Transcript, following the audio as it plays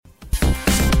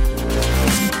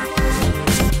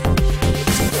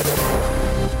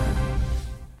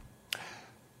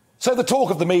So the talk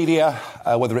of the media,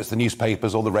 whether it's the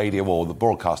newspapers or the radio or the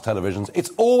broadcast televisions, it's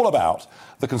all about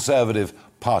the Conservative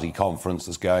Party conference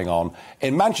that's going on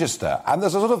in Manchester. And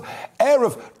there's a sort of air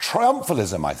of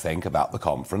triumphalism, I think, about the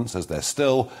conference, as they're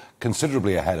still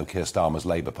considerably ahead of Keir Starmer's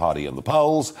Labour Party in the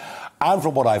polls. And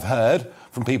from what I've heard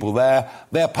from people there,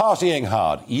 they're partying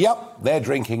hard. Yep, they're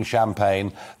drinking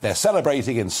champagne. They're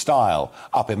celebrating in style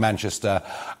up in Manchester.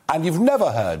 And you've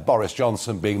never heard Boris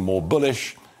Johnson being more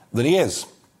bullish than he is.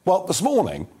 Well, this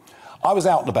morning, I was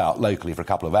out and about locally for a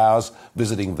couple of hours,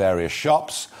 visiting various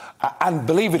shops, and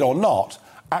believe it or not,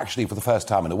 actually for the first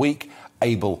time in a week,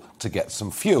 able to get some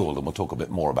fuel, and we'll talk a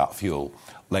bit more about fuel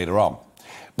later on.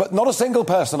 But not a single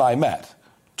person I met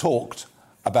talked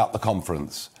about the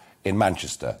conference in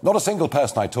Manchester. Not a single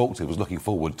person I talked to was looking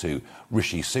forward to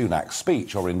Rishi Sunak's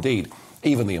speech, or indeed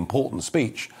even the important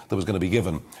speech that was going to be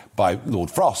given by Lord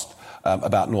Frost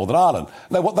about Northern Ireland.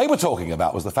 No, what they were talking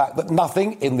about was the fact that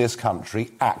nothing in this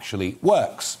country actually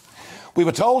works. We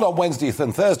were told on Wednesday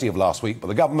and Thursday of last week by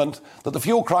the government that the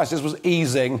fuel crisis was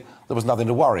easing, there was nothing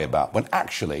to worry about, when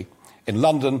actually, in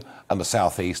London and the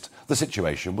South East, the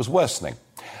situation was worsening.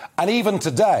 And even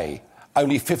today,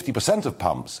 only 50% of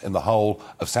pumps in the whole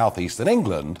of South Eastern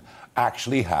England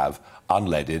actually have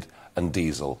unleaded and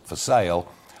diesel for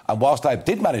sale. And whilst I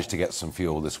did manage to get some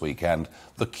fuel this weekend,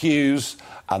 the queues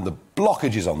and the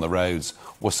blockages on the roads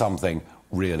were something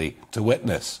really to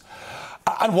witness.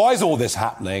 And why is all this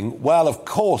happening? Well, of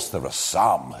course, there are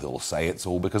some who'll say it's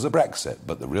all because of Brexit.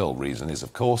 But the real reason is,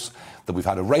 of course, that we've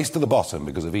had a race to the bottom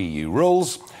because of EU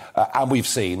rules. And we've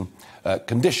seen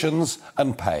conditions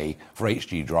and pay for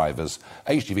HGV drivers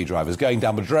going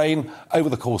down the drain over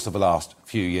the course of the last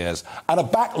few years. And a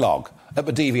backlog at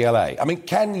the DVLA. I mean,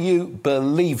 can you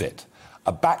believe it?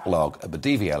 A backlog at the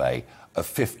DVLA of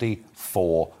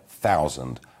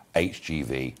 54,000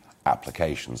 HGV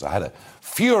applications. I had a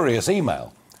furious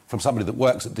email from somebody that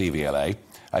works at DVLA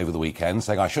over the weekend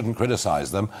saying I shouldn't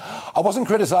criticise them. I wasn't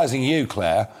criticising you,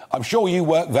 Claire. I'm sure you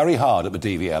work very hard at the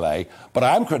DVLA, but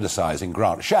I am criticising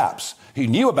Grant Shapps, who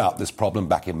knew about this problem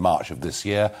back in March of this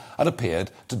year and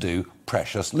appeared to do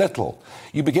precious little.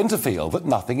 You begin to feel that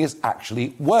nothing is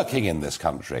actually working in this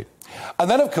country. And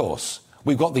then, of course,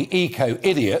 we've got the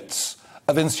eco-idiots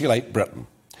of Insulate Britain.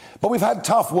 But we've had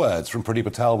tough words from Priti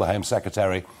Patel, the Home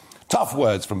Secretary, tough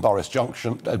words from Boris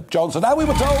Johnson. Now we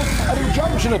were told an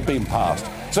injunction had been passed,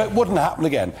 so it wouldn't happen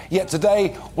again. Yet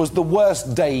today was the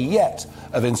worst day yet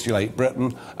of Insulate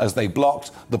Britain, as they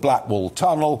blocked the Blackwall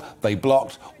Tunnel, they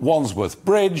blocked Wandsworth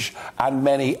Bridge and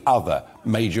many other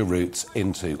major routes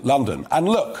into London. And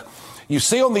look, you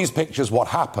see on these pictures what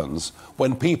happens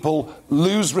when people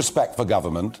lose respect for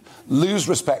government, lose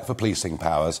respect for policing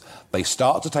powers. They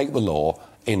start to take the law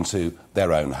into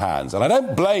their own hands. And I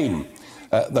don't blame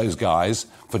those guys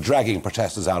for dragging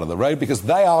protesters out of the road, because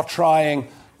they are trying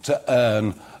to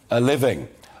earn a living.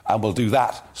 And we'll do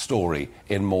that story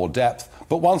in more depth.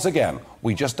 But once again,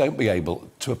 we just don't be able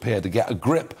to appear to get a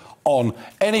grip on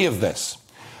any of this.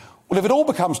 Well, if it all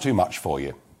becomes too much for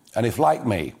you, and if, like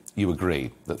me, you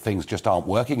agree that things just aren't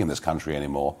working in this country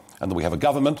anymore, and that we have a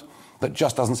government that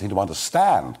just doesn't seem to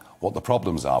understand what the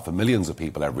problems are for millions of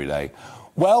people every day,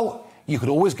 well, you could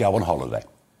always go on holiday.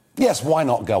 Yes, why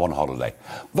not go on holiday?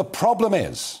 The problem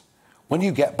is, when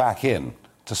you get back in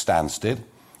to Stansted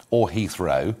or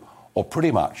Heathrow or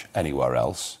pretty much anywhere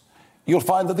else, you'll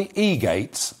find that the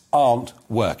e-gates aren't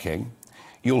working.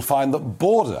 You'll find that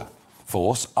Border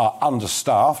Force are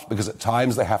understaffed because at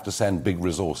times they have to send big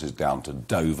resources down to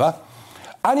Dover.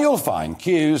 And you'll find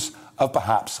queues of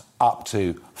perhaps up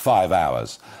to 5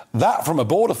 hours. That from a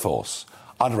Border Force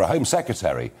under a Home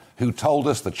Secretary who told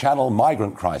us the Channel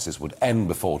migrant crisis would end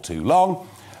before too long.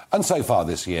 And so far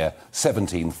this year,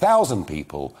 17,000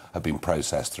 people have been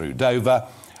processed through Dover.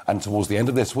 And towards the end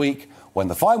of this week, when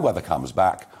the fine weather comes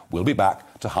back, we'll be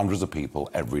back to hundreds of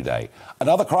people every day.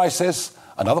 Another crisis,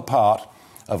 another part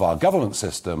of our government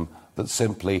system that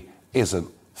simply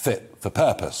isn't fit for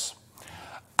purpose.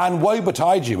 And woe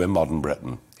betide you in modern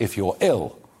Britain if you're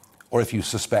ill, or if you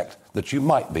suspect that you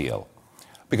might be ill.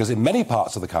 Because in many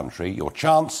parts of the country, your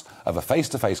chance of a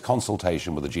face-to-face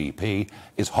consultation with a GP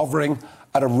is hovering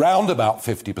at around about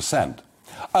 50%.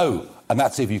 Oh, and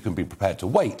that's if you can be prepared to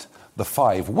wait the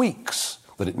 5 weeks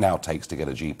that it now takes to get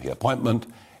a GP appointment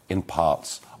in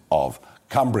parts of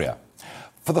Cumbria.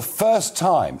 For the first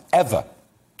time ever,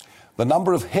 the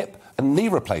number of hip and knee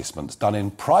replacements done in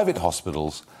private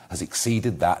hospitals has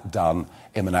exceeded that done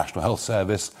in the National Health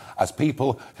Service, as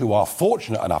people who are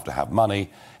fortunate enough to have money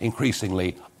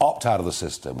increasingly opt out of the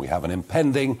system. We have an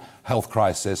impending health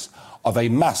crisis of a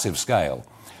massive scale.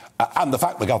 And the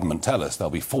fact the government tell us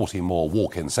there'll be 40 more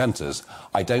walk-in centres,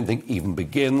 I don't think even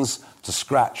begins to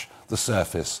scratch the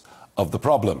surface of the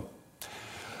problem.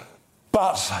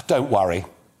 But don't worry,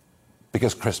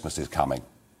 because Christmas is coming.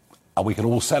 And we can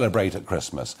all celebrate at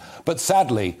Christmas. But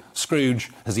sadly,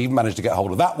 Scrooge has even managed to get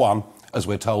hold of that one, as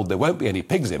we're told there won't be any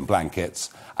pigs in blankets,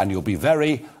 and you'll be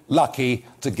very lucky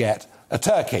to get a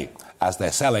turkey, as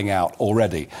they're selling out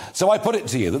already. So I put it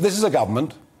to you that this is a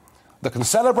government that can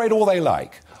celebrate all they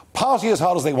like, party as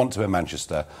hard as they want to in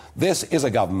Manchester. This is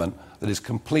a government that is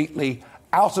completely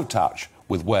out of touch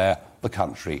with where the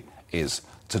country is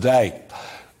today.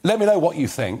 Let me know what you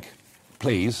think,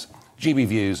 please.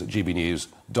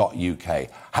 gbviews@gbnews.uk.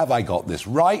 Have I got this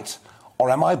right, or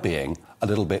am I being a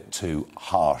little bit too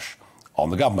harsh on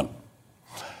the government?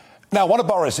 Now, one of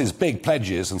Boris's big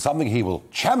pledges, and something he will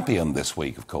champion this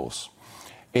week, of course,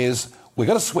 is we're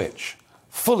going to switch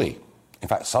fully, in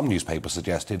fact, some newspapers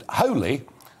suggested wholly,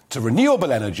 to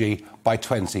renewable energy by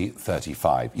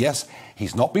 2035. Yes,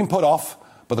 he's not been put off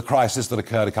by the crisis that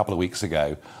occurred a couple of weeks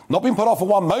ago, not been put off for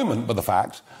one moment by the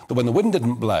fact that when the wind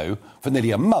didn't blow for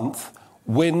nearly a month,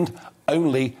 wind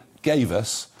only gave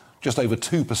us just over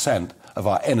 2% of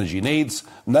our energy needs.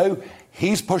 No,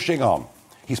 he's pushing on.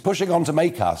 He's pushing on to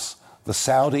make us the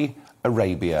Saudi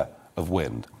Arabia of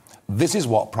wind. This is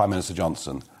what Prime Minister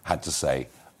Johnson had to say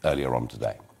earlier on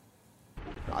today.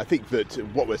 I think that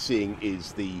what we're seeing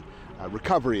is the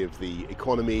recovery of the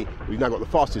economy. We've now got the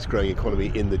fastest growing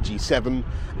economy in the G7,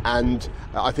 and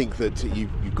I think that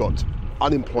you've got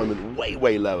unemployment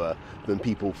way lower than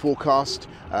people forecast.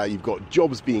 You've got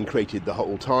jobs being created the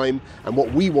whole time, and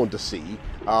what we want to see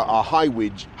are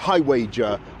high-wage,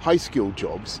 high-skilled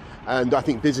jobs. And I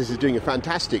think business is doing a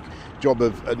fantastic job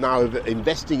of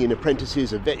investing in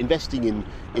apprentices, of investing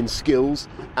in skills,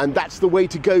 and that's the way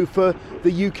to go for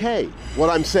the UK. What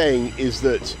I'm saying is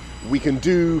that we can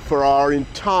do for our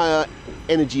entire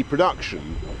energy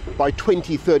production by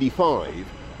 2035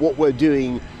 what we're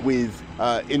doing with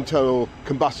internal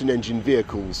combustion engine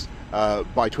vehicles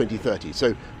by 2030.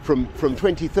 So from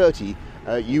 2030,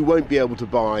 you won't be able to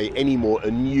buy any more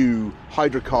a new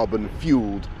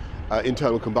hydrocarbon-fueled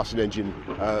internal combustion engine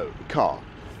car.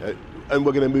 And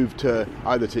we're going to move to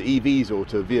either to EVs or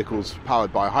to vehicles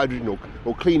powered by hydrogen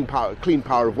or clean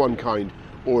power of one kind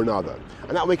or another.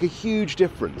 And that will make a huge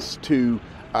difference to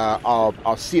our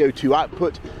CO2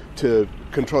 output, to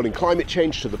controlling climate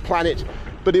change, to the planet,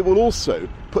 but it will also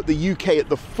put the UK at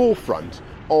the forefront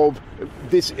of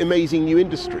this amazing new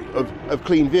industry of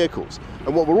clean vehicles.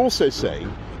 And what we're also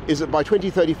saying is that by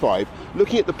 2035,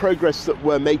 looking at the progress that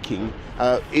we're making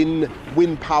in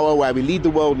wind power, where we lead the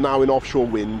world now in offshore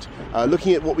wind,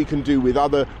 looking at what we can do with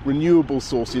other renewable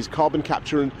sources, carbon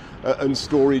capture and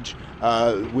storage,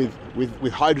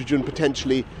 with hydrogen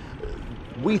potentially,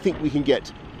 we think we can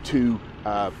get to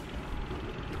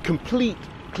complete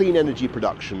clean energy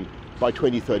production by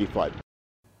 2035.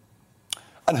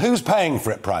 And who's paying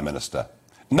for it, Prime Minister?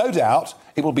 No doubt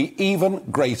it will be even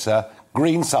greater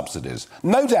green subsidies.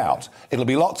 No doubt it'll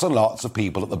be lots and lots of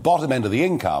people at the bottom end of the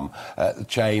income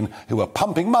chain who are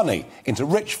pumping money into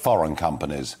rich foreign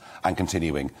companies and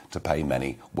continuing to pay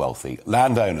many wealthy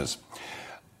landowners.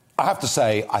 I have to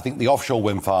say, I think the offshore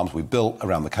wind farms we built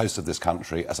around the coast of this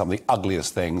country are some of the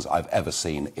ugliest things I've ever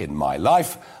seen in my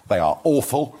life. They are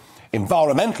awful.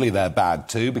 Environmentally, they're bad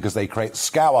too, because they create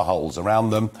scour holes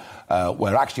around them,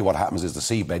 where actually what happens is the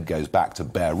seabed goes back to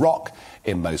bare rock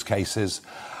in most cases.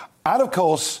 And of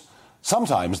course,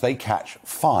 sometimes they catch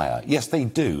fire. Yes, they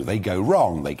do. They go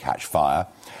wrong. They catch fire.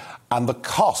 And the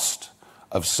cost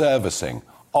of servicing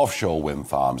offshore wind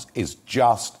farms is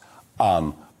just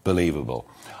unbelievable.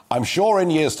 I'm sure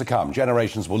in years to come,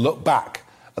 generations will look back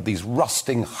at these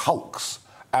rusting hulks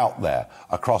out there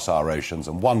across our oceans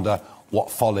and wonder what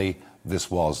folly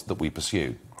this was that we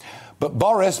pursued. But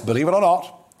Boris, believe it or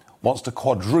not, wants to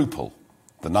quadruple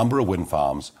the number of wind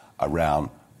farms around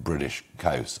British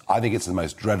coasts. I think it's the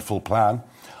most dreadful plan.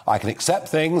 I can accept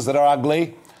things that are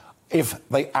ugly if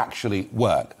they actually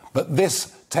work. But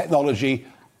this technology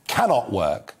cannot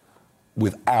work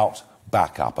without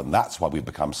backup, and that's why we've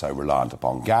become so reliant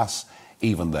upon gas,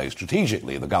 even though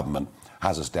strategically the government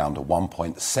has us down to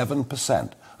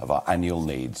 1.7% of our annual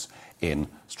needs in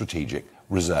strategic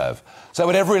reserve. So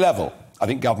at every level, I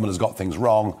think government has got things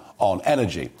wrong on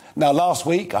energy. Now, last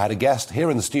week, I had a guest here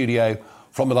in the studio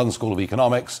from the London School of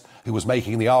Economics who was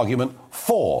making the argument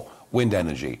for wind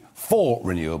energy, for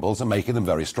renewables, and making them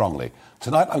very strongly.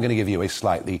 Tonight, I'm going to give you a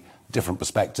slightly different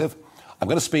perspective. I'm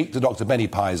going to speak to Dr. Benny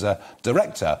Peiser,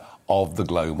 Director of the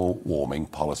Global Warming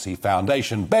Policy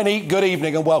Foundation. Benny, good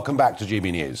evening and welcome back to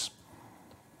GB News.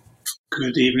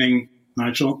 Good evening,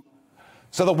 Nigel.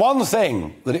 So the one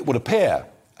thing that it would appear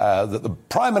that the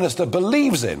Prime Minister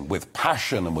believes in with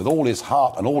passion and with all his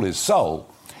heart and all his soul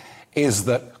is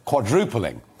that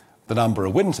quadrupling the number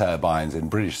of wind turbines in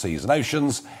British seas and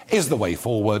oceans is the way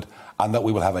forward, and that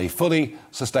we will have a fully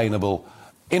sustainable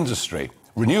industry,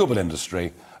 renewable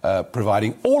industry,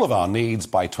 providing all of our needs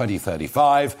by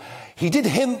 2035. He did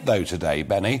hint, though, today,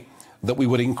 Benny, that we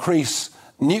would increase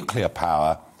nuclear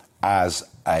power as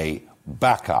a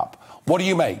backup. What do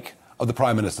you make of the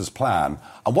Prime Minister's plan,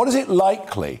 and what is it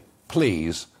likely,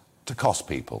 please, to cost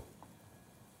people?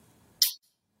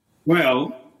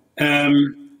 Well,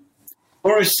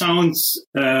 Boris sounds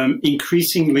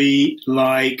increasingly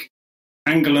like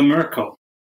Angela Merkel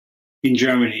in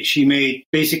Germany. She made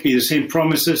basically the same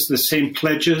promises, the same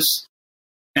pledges,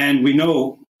 and we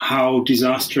know how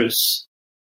disastrous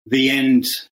the end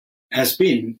has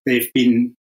been. They've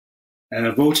been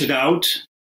voted out.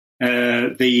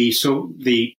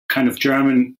 The kind of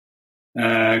German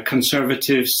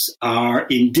conservatives are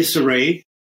in disarray.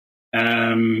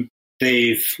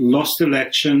 They've lost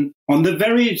election on the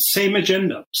very same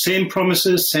agenda, same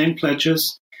promises, same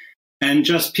pledges, and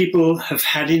just people have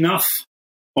had enough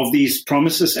of these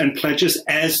promises and pledges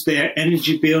as their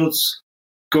energy bills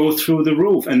go through the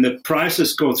roof and the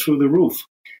prices go through the roof.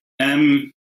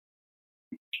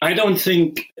 I don't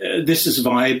think this is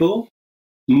viable.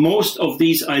 Most of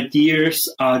these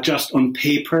ideas are just on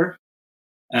paper.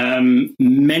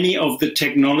 Many of the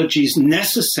technologies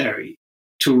necessary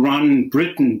to run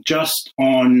Britain just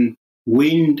on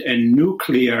wind and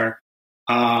nuclear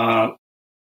are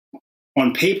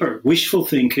on paper, wishful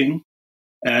thinking.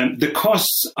 The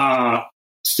costs are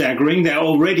staggering. They're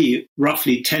already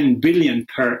roughly 10 billion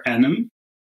per annum.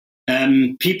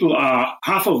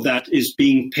 Half of that is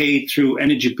being paid through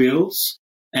energy bills,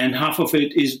 and half of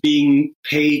it is being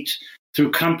paid through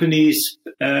companies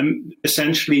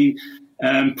essentially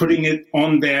putting it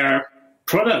on their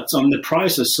products, on the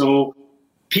prices. So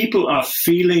people are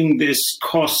feeling this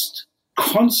cost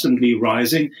constantly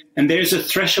rising, and there's a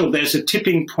threshold, there's a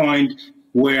tipping point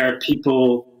where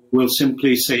people will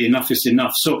simply say enough is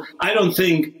enough. So I don't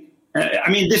think,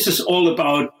 this is all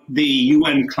about the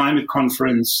UN climate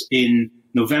conference in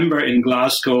November in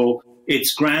Glasgow.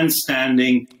 It's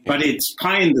grandstanding, but it's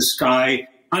pie in the sky,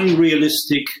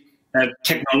 unrealistic,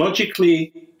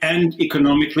 technologically and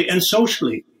economically and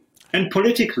socially and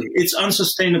politically. It's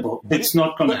unsustainable. It's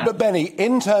not going to happen. But Benny,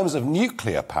 in terms of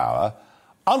nuclear power,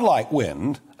 unlike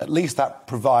wind, at least that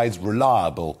provides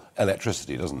reliable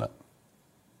electricity, doesn't it?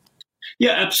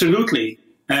 Yeah, absolutely.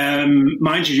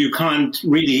 Mind you, you can't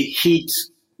really heat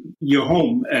your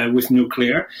home with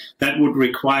nuclear. That would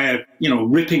require,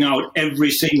 ripping out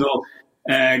every single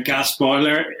gas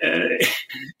boiler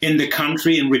in the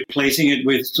country and replacing it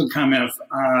with some kind of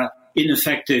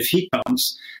ineffective heat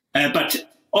pumps. But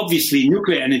obviously,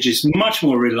 nuclear energy is much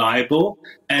more reliable,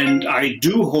 and I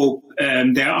do hope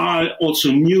there are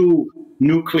also new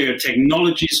nuclear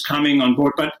technologies coming on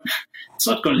board, but it's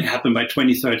not going to happen by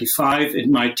 2035. It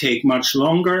might take much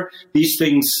longer. These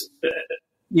things,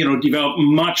 develop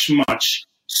much, much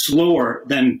slower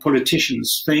than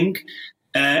politicians think.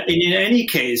 And in any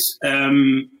case,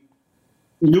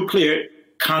 nuclear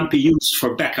can't be used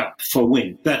for backup for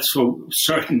wind. That's for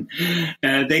certain.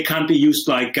 They can't be used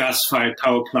like gas-fired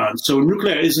power plants. So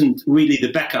nuclear isn't really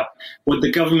the backup. What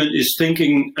the government is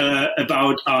thinking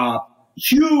about are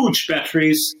huge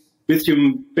batteries,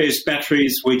 lithium-based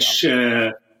batteries, which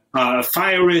are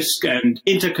fire risk, and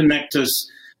interconnectors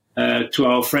to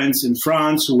our friends in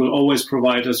France, who will always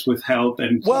provide us with help.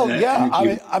 And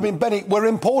Benny, we're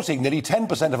importing nearly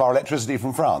 10% of our electricity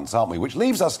from France, aren't we? Which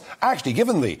leaves us, actually,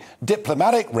 given the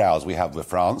diplomatic rows we have with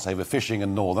France over fishing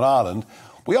in Northern Ireland,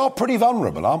 we are pretty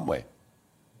vulnerable, aren't we?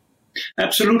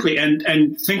 Absolutely.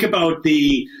 And think about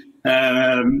the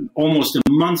almost a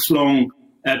month-long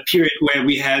period where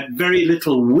we had very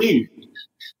little wind.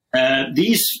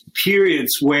 These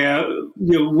periods where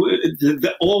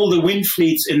all the wind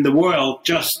fleets in the world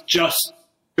just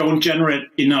don't generate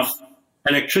enough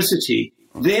electricity,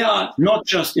 they are not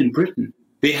just in Britain.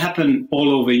 They happen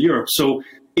all over Europe. So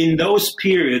in those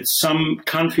periods, some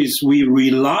countries we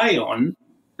rely on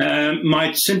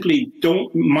might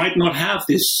not have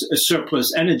this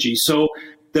surplus energy. So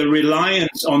the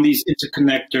reliance on these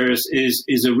interconnectors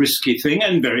is a risky thing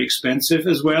and very expensive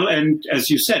as well. And as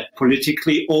you said,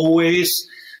 politically always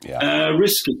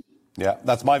risky. Yeah,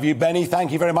 that's my view. Benny,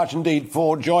 thank you very much indeed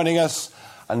for joining us.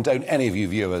 And don't any of you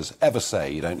viewers ever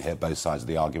say you don't hear both sides of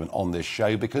the argument on this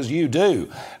show, because you do.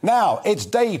 Now, it's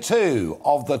day 2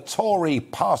 of the Tory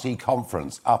party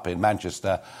conference up in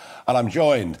Manchester, and I'm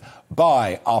joined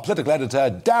by our political editor,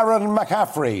 Darren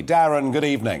McCaffrey. Darren, good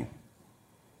evening.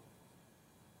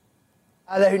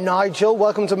 Hello, Nigel.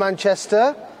 Welcome to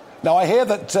Manchester. Now, I hear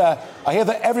that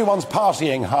everyone's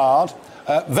partying hard,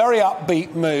 very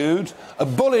upbeat mood, a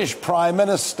bullish Prime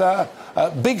Minister,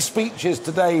 big speeches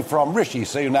today from Rishi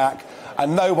Sunak,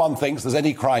 and no one thinks there's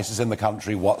any crisis in the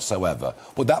country whatsoever.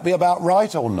 Would that be about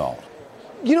right or not?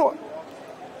 You know,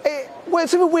 well,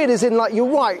 it's a bit weird, as in, like, you're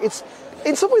right. It's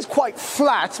in some ways quite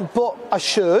flat, but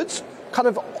assured. Kind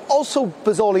of also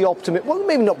bizarrely optimistic. Well,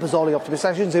 maybe not bizarrely optimistic.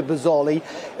 I shouldn't say bizarrely.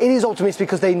 It is optimistic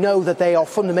because they know that they are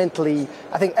fundamentally,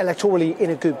 I think, electorally in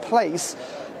a good place.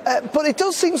 But it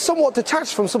does seem somewhat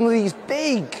detached from some of these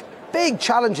big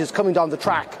challenges coming down the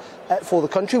track for the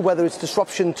country, whether it's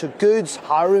disruption to goods,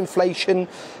 higher inflation,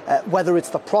 whether it's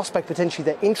the prospect potentially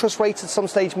that interest rates at some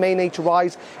stage may need to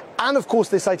rise, and of course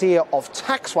this idea of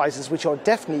tax rises, which are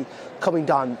definitely coming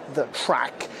down the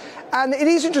track. And it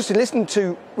is interesting listening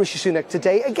to Rishi Sunak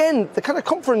today. Again, the kind of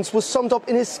conference was summed up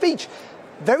in his speech.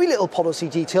 Very little policy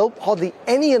detail, hardly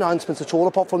any announcements at all,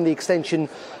 apart from the extension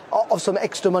of some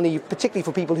extra money, particularly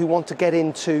for people who want to get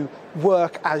into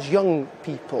work as young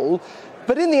people.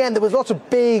 But in the end, there was lots of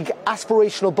big,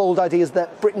 aspirational, bold ideas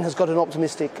that Britain has got an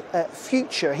optimistic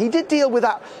future. He did deal with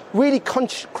that really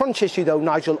crunch issue, though,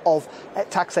 Nigel, of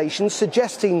taxation,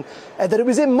 suggesting that it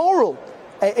was immoral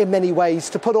in many ways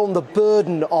to put on the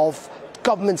burden of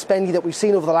government spending that we've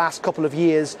seen over the last couple of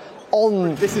years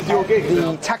on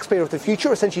the taxpayer of the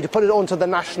future, essentially to put it onto the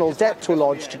national debt to a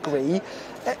large degree.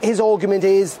 His argument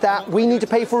is that we need to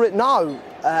pay for it now,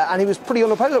 and he was pretty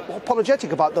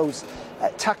unapologetic about those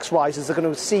tax rises they're going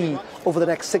to see over the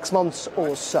next 6 months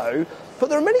or so. But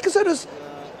there are many Conservatives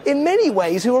in many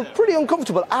ways who are pretty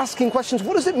uncomfortable asking questions.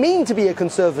 What does it mean to be a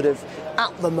Conservative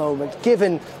at the moment,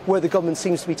 given where the government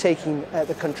seems to be taking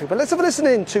the country? But let's have a listen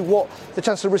in to what the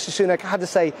Chancellor Rishi Sunak had to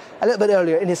say a little bit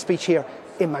earlier in his speech here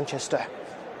in Manchester.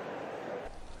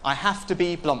 I have to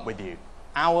be blunt with you.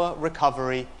 Our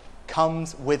recovery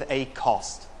comes with a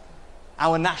cost.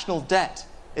 Our national debt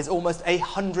is almost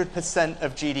 100%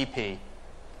 of GDP.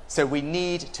 So we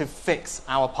need to fix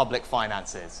our public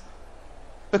finances.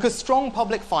 Because strong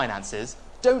public finances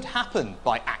don't happen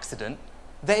by accident.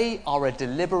 They are a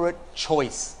deliberate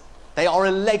choice. They are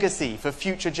a legacy for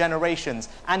future generations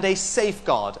and a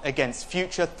safeguard against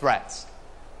future threats.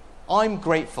 I'm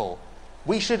grateful.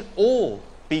 We should all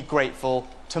be grateful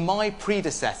to my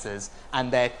predecessors and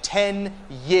their 10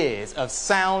 years of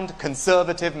sound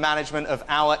Conservative management of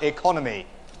our economy.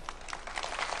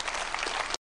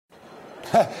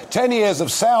 10 years of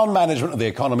sound management of the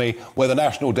economy where the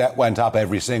national debt went up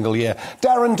every single year.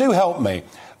 Darren, do help me.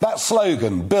 That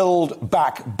slogan, Build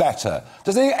Back Better,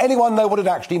 does anyone know what it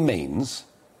actually means?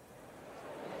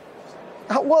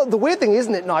 Well, the weird thing,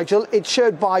 isn't it, Nigel? It's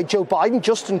shared by Joe Biden.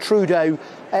 Justin Trudeau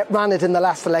ran it in the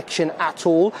last election at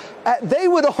all. They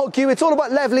would argue it's all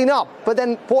about levelling up. But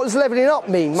then what does levelling up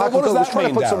mean? So Michael Gove was trying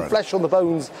to put Darren? some flesh on the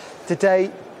bones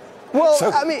today. Well,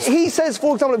 I mean, he says,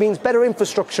 for example, it means better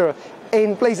infrastructure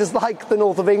in places like the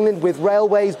north of England with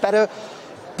railways, better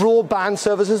broadband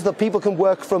services that people can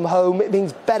work from home. It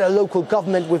means better local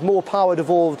government with more power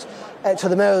devolved to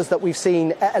the mayors that we've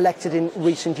seen elected in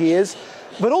recent years.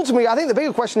 But ultimately, I think the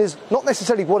bigger question is not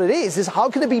necessarily what it is how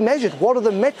can it be measured? What are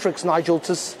the metrics, Nigel,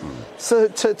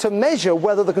 to measure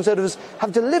whether the Conservatives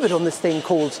have delivered on this thing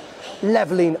called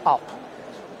levelling up?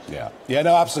 Yeah,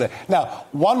 no, absolutely. Now,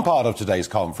 one part of today's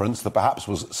conference that perhaps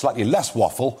was slightly less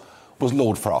waffle was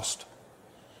Lord Frost.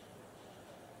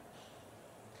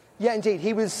 Yeah, indeed.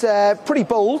 He was pretty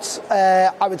bold,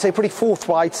 I would say pretty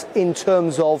forthright in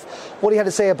terms of what he had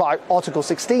to say about Article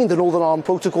 16, the Northern Ireland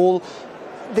Protocol.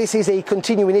 This is a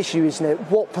continuing issue, isn't it?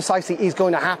 What precisely is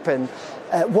going to happen?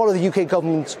 What are the UK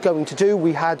government going to do?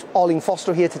 We had Arlene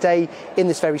Foster here today in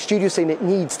this very studio saying it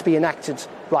needs to be enacted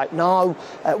right now.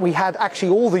 We had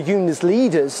actually all the unionist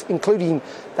leaders, including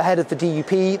the head of the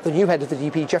DUP, the new head of the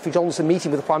DUP, Geoffrey Donaldson,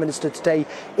 meeting with the Prime Minister today,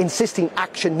 insisting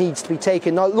action needs to be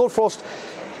taken. Now, Lord Frost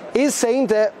is saying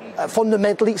that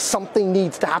fundamentally something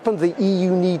needs to happen. The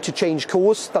EU need to change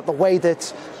course, that the way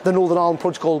that the Northern Ireland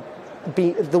Protocol,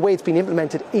 the way it's been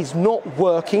implemented is not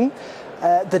working,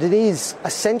 that it is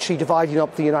essentially dividing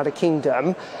up the United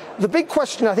Kingdom. The big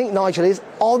question, I think, Nigel, is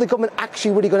are the government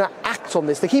actually really going to act on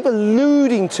this? They keep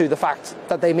alluding to the fact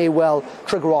that they may well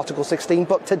trigger Article 16,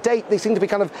 but to date they seem to be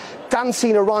kind of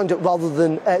dancing around it rather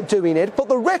than doing it. But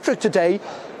the rhetoric today,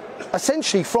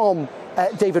 essentially from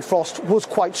David Frost, was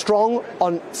quite strong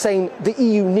on saying the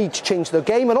EU needs to change their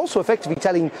game and also effectively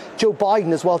telling Joe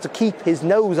Biden as well to keep his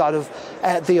nose out of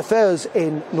the affairs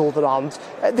in Northern Ireland.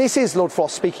 This is Lord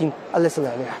Frost speaking a little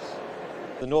earlier.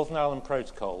 The Northern Ireland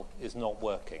Protocol is not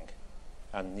working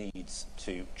and needs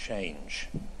to change.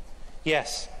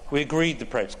 Yes, we agreed the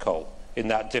protocol in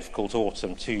that difficult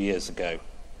autumn 2 years ago.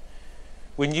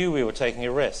 We knew we were taking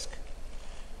a risk,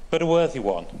 but a worthy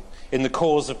one, in the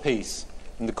cause of peace,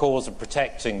 in the cause of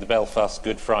protecting the Belfast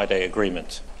Good Friday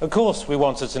Agreement. Of course, we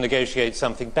wanted to negotiate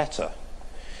something better.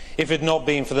 If it had not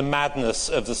been for the madness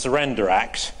of the Surrender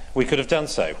Act, we could have done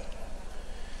so.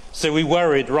 So we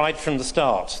worried right from the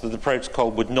start that the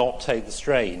protocol would not take the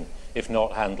strain if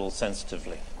not handled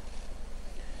sensitively.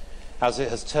 As it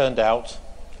has turned out,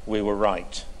 we were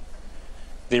right.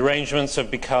 The arrangements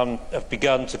have begun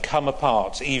to come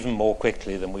apart even more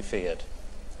quickly than we feared.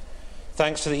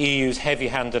 Thanks to the EU's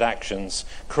heavy-handed actions,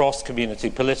 cross-community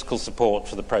political support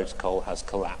for the protocol has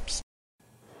collapsed.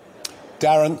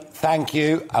 Darren, thank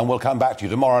you, and we'll come back to you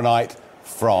tomorrow night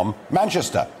from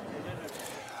Manchester.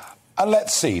 And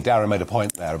let's see, Darren made a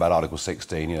point there about Article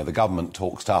 16. You know, the government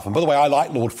talks tough. And by the way, I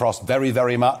like Lord Frost very,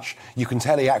 very much. You can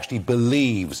tell he actually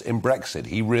believes in Brexit.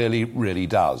 He really, really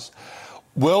does.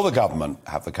 Will the government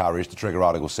have the courage to trigger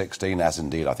Article 16, as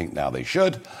indeed I think now they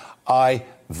should? I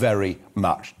very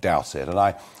much doubt it. And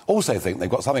I also think they've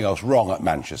got something else wrong at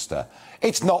Manchester.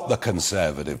 It's not the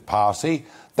Conservative Party.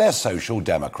 They're Social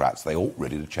Democrats. They ought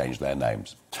really to change their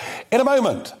names. In a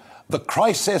moment, the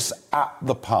crisis at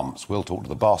the pumps. We'll talk to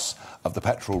the boss of the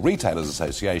Petrol Retailers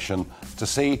Association to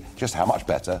see just how much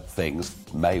better things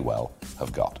may well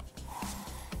have got.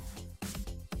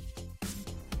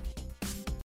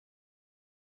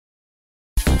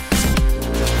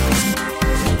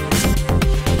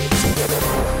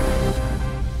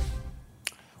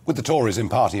 With the Tories in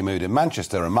party mood in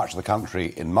Manchester and much of the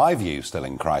country, in my view, still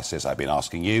in crisis, I've been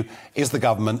asking you, is the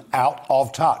government out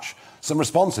of touch? Some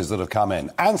responses that have come in.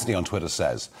 Anthony on Twitter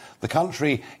says, the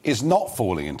country is not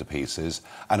falling into pieces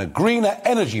and a greener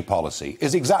energy policy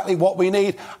is exactly what we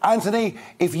need. Anthony,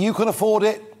 if you can afford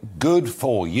it, good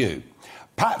for you.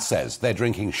 Pat says they're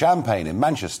drinking champagne in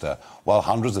Manchester while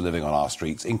hundreds are living on our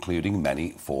streets, including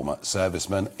many former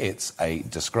servicemen. It's a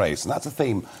disgrace. And that's a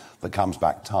theme that comes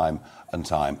back time and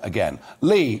time again.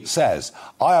 Lee says,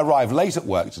 I arrived late at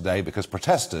work today because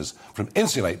protesters from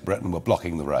Insulate Britain were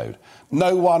blocking the road.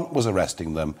 No one was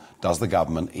arresting them. Does the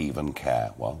government even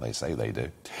care? Well, they say they do.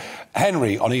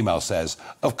 Henry on email says,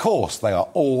 of course they are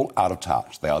all out of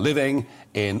touch. They are living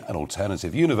in an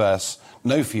alternative universe.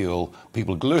 No fuel,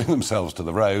 people gluing themselves to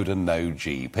the road and no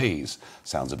GPs.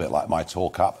 Sounds a bit like my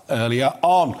talk up earlier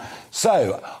on.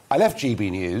 So I left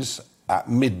GB News at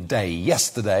midday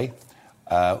yesterday,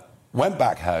 went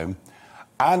back home,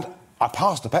 and I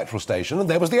passed a petrol station and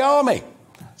there was the army.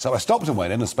 So I stopped and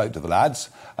went in and spoke to the lads.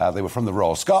 They were from the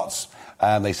Royal Scots,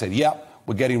 and they said, yep,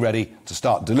 we're getting ready to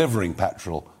start delivering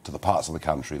petrol to the parts of the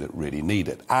country that really need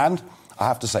it. And I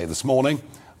have to say, this morning,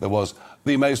 there was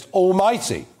the most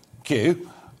almighty queue,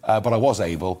 but I was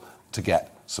able to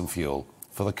get some fuel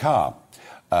for the car.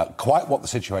 Quite what the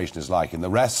situation is like in the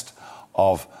rest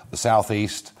of the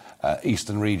southeast,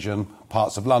 eastern region,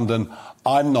 parts of London,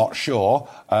 I'm not sure.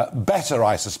 Better,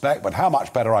 I suspect, but how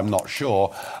much better, I'm not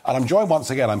sure. And I'm joined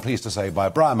once again, I'm pleased to say, by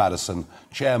Brian Madison,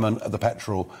 chairman of the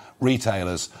Petrol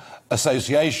Retailers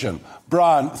Association.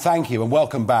 Brian, thank you and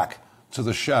welcome back to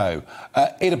the show.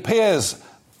 It appears,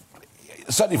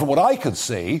 certainly from what I could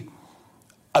see,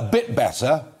 a bit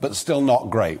better, but still not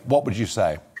great. What would you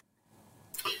say?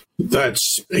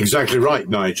 That's exactly right,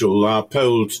 Nigel. Our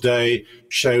poll today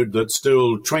showed that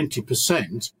still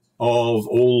 20% of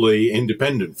all the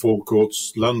independent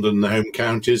forecourts, London, the home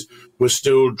counties, were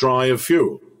still dry of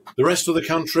fuel. The rest of the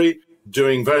country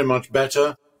doing very much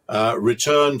better,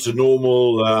 return to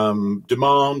normal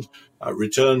demand,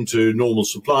 return to normal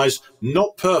supplies.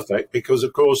 Not perfect because,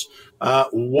 of course,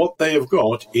 what they have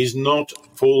got is not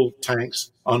full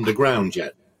tanks underground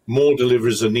yet. More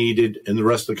deliveries are needed in the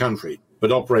rest of the country,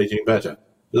 but operating better.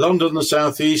 London, the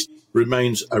southeast,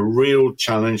 remains a real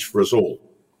challenge for us all.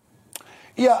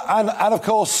 Yeah, and of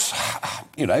course,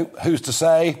 you know, who's to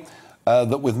say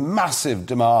that with massive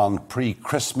demand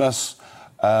pre-Christmas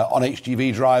on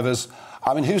HGV drivers,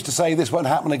 I mean, who's to say this won't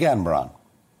happen again, Brian?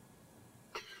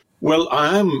 Well,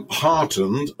 I am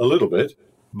heartened a little bit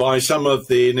by some of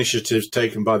the initiatives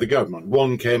taken by the government.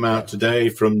 One came out today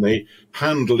from the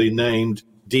handily named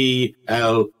DLUHC,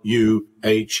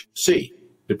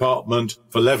 Department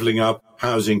for Levelling Up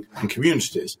Housing and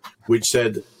Communities, which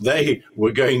said they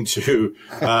were going to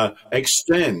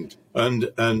extend and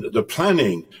the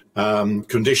planning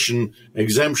condition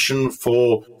exemption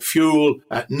for fuel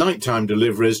at nighttime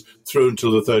deliveries through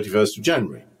until the 31st of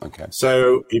January. Okay.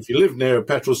 So if you live near a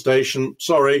petrol station,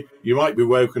 sorry, you might be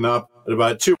woken up at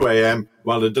about 2 a.m.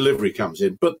 while the delivery comes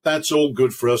in. But that's all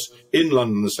good for us in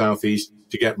London, the southeast,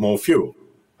 to get more fuel.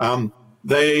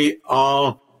 They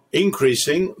are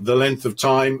increasing the length of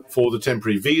time for the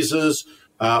temporary visas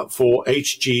for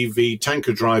HGV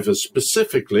tanker drivers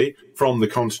specifically from the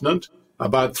continent,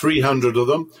 about 300 of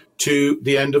them, to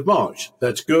the end of March.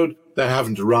 That's good. They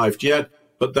haven't arrived yet,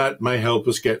 but that may help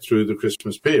us get through the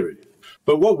Christmas period.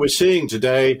 But what we're seeing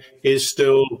today is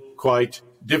still quite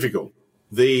difficult.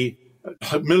 The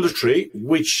military,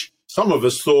 which some of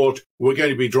us thought were going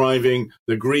to be driving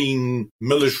the green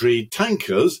military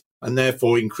tankers and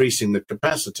therefore increasing the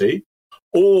capacity,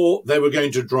 or they were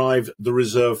going to drive the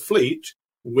reserve fleet,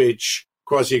 which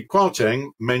Kwasi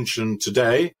Kwarteng mentioned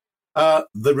today.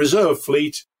 The reserve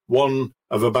fleet, one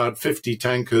of about 50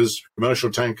 tankers,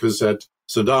 commercial tankers at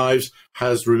St Ives,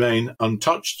 has remained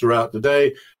untouched throughout the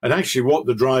day. And actually what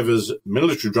the drivers,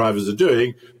 military drivers, are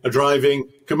doing are driving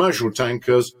commercial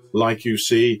tankers like you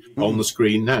see on the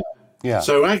screen now. Yeah.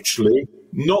 So actually,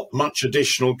 not much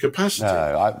additional capacity.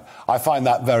 No, I find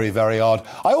that very, very odd.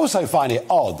 I also find it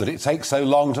odd that it takes so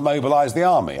long to mobilise the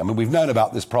army. I mean, we've known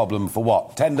about this problem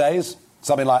for, 10 days?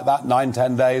 Something like that,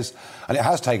 9-10 days? And it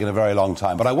has taken a very long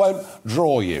time. But I won't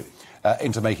draw you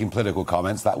into making political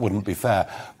comments. That wouldn't be fair.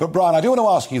 But, Brian, I do want to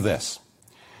ask you this.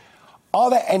 Are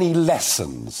there any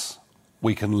lessons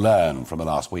we can learn from the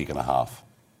last week and a half?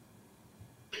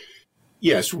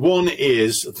 Yes, one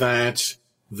is that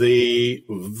the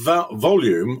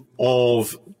volume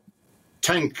of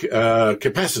tank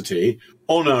capacity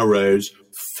on our roads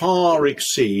far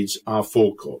exceeds our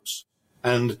forecourts.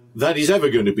 And that is ever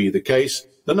going to be the case.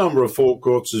 The number of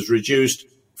forecourts is reduced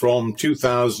from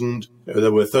 2,000.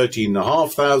 There were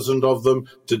 13,500 of them.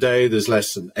 Today, there's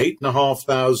less than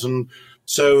 8,500.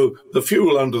 So the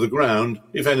fuel under the ground,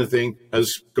 if anything,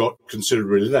 has got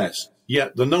considerably less.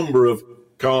 Yet the number of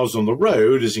cars on the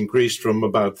road has increased from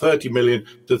about 30 million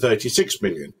to 36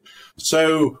 million.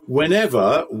 So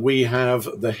whenever we have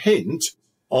the hint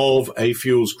of a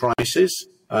fuels crisis,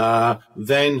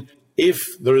 then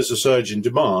if there is a surge in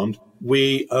demand,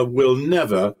 we will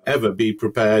never, ever be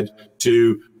prepared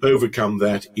to overcome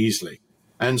that easily.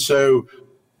 And so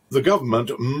the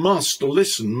government must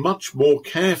listen much more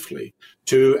carefully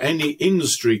to any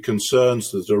industry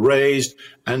concerns that are raised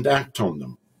and act on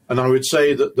them. And I would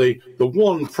say that the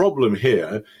one problem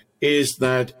here is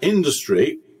that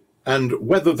industry, and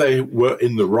whether they were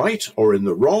in the right or in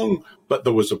the wrong, but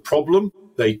there was a problem,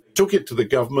 they took it to the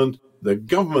government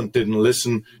didn't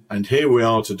listen, and here we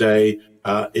are today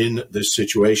in this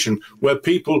situation where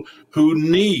people who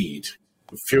need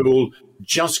fuel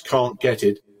just can't get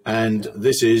it, and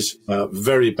this is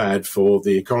very bad for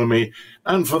the economy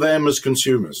and for them as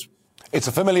consumers. It's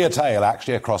a familiar tale,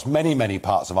 actually, across many, many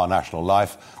parts of our national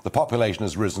life. The population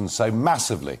has risen so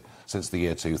massively since the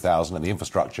year 2000 and the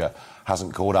infrastructure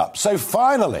hasn't caught up. So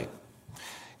finally,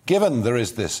 given there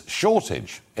is this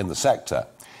shortage in the sector,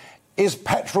 is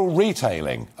petrol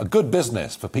retailing a good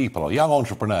business for people or young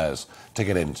entrepreneurs to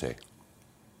get into?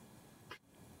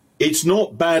 It's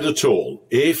not bad at all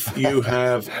if you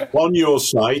have on your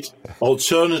site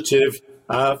alternative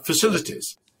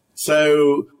facilities.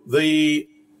 So the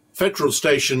petrol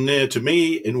station near to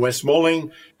me in West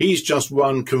Malling, he's just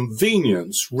won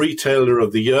Convenience Retailer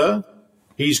of the Year.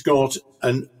 He's got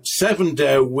a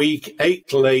 7-day-a-week, 8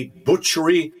 to 8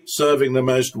 butchery serving the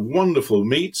most wonderful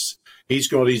meats. He's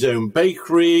got his own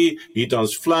bakery. He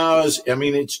does flowers. I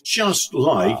mean, it's just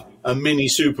like a mini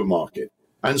supermarket.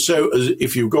 And so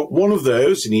if you've got one of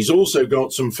those, and he's also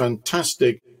got some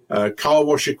fantastic car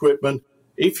wash equipment,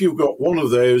 if you've got one of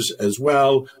those as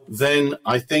well, then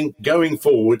I think going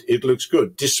forward, it looks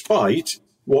good, despite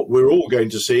what we're all going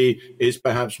to see is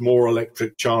perhaps more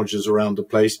electric chargers around the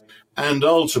place. And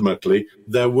ultimately,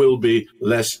 there will be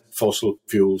less fossil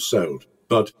fuel sold.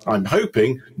 But I'm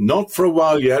hoping not for a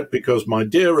while yet, because my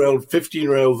dear old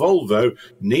 15-year-old Volvo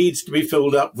needs to be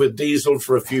filled up with diesel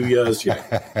for a few years yet.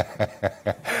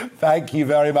 Thank you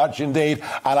very much indeed.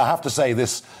 And I have to say,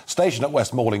 this station at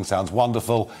West Malling sounds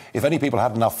wonderful. If any people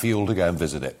had enough fuel to go and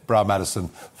visit it. Brian Madison,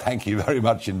 thank you very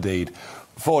much indeed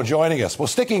for joining us. Well,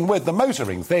 sticking with the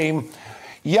motoring theme,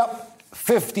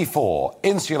 54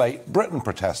 Insulate Britain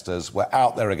protesters were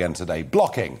out there again today,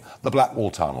 blocking the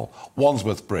Blackwall Tunnel,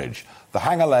 Wandsworth Bridge, the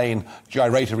Hanger Lane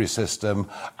gyratory system,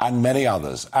 and many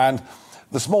others. And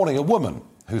this morning, a woman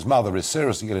whose mother is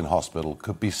seriously ill in hospital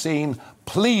could be seen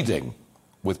pleading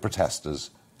with protesters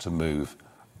to move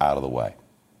out of the way.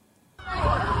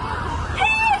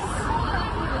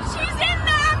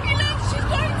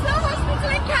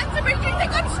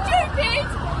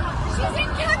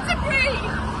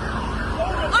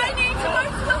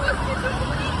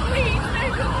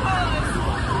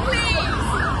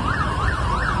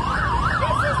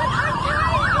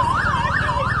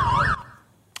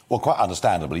 Well, quite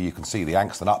understandably, you can see the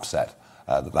angst and upset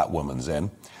that woman's in.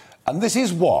 And this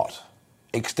is what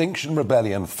Extinction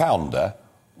Rebellion founder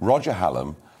Roger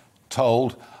Hallam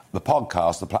told the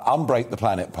podcast, the Unbreak the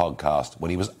Planet podcast, when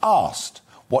he was asked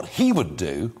what he would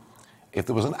do if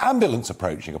there was an ambulance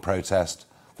approaching a protest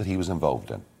that he was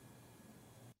involved in.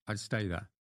 I'd stay there.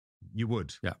 You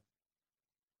would? Yeah.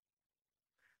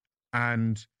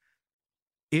 And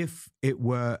if it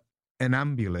were an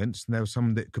ambulance and there was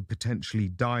someone that could potentially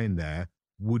die in there,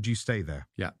 would you stay there?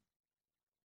 Yeah.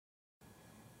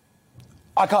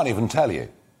 I can't even tell you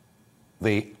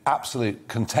the absolute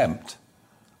contempt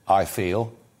I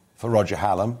feel for Roger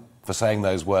Hallam for saying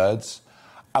those words,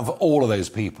 and for all of those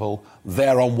people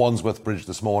there on Wandsworth Bridge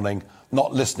this morning,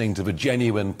 not listening to the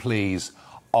genuine pleas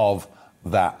of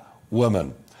that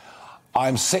woman.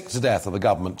 I'm sick to death of the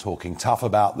government talking tough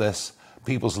about this,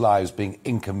 people's lives being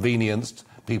inconvenienced,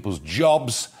 people's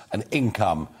jobs and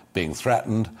income being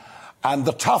threatened, and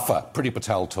the tougher Priti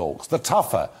Patel talks, the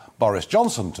tougher Boris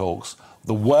Johnson talks,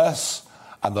 the worse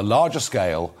and the larger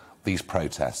scale these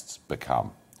protests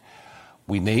become.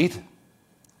 We need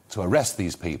to arrest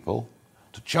these people,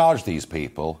 to charge these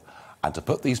people, and to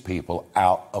put these people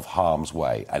out of harm's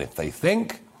way. And if they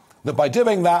think that by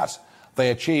doing that,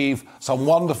 they achieve some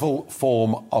wonderful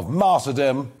form of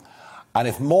martyrdom, and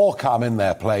if more come in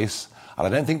their place, and I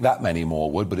don't think that many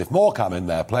more would, but if more come in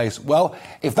their place, well,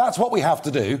 if that's what we have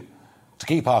to do to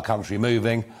keep our country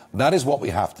moving, that is what we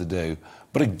have to do.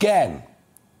 But again,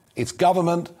 it's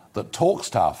government that talks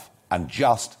tough and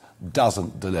just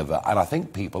doesn't deliver. And I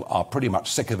think people are pretty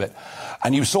much sick of it.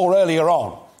 And you saw earlier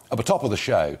on, at the top of the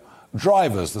show,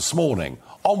 drivers this morning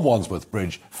on Wandsworth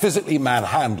Bridge physically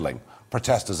manhandling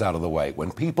protesters out of the way.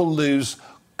 When people lose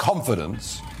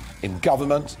confidence in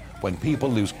government, when people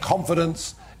lose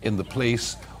confidence in the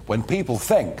police, when people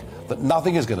think that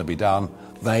nothing is going to be done,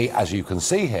 they, as you can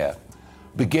see here,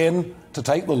 begin to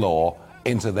take the law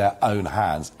into their own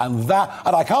hands. And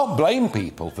I can't blame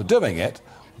people for doing it,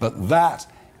 but that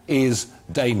is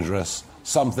dangerous.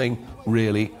 Something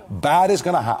really bad is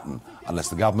going to happen unless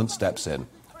the government steps in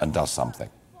and does something.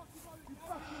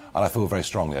 And I feel very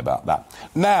strongly about that.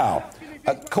 Now,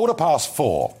 at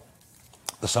 4:15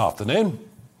 this afternoon,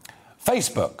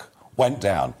 Facebook went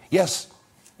down. Yes,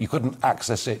 you couldn't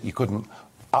access it, you couldn't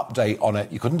update on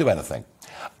it, you couldn't do anything.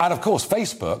 And of course,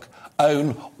 Facebook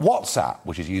own WhatsApp,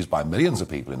 which is used by millions of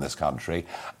people in this country,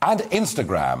 and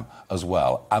Instagram as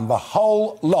well. And the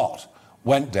whole lot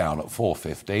went down at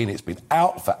 4:15. It's been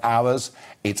out for hours.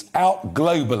 It's out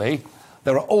globally.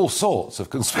 There are all sorts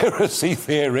of conspiracy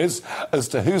theories as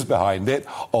to who's behind it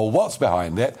or what's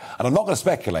behind it, and I'm not going to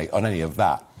speculate on any of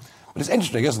that. But it's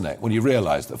interesting, isn't it, when you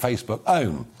realise that Facebook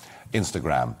own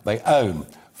Instagram, they own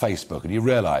Facebook, and you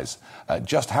realise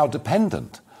just how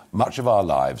dependent much of our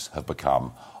lives have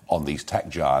become on these tech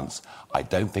giants. I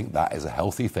don't think that is a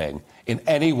healthy thing in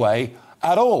any way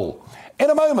at all.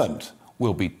 In a moment,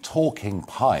 we'll be talking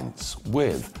pints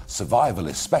with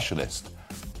survivalist specialist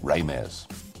Ray Mears.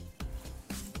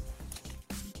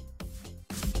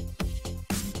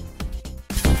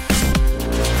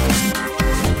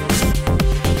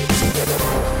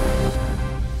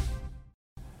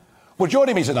 Well,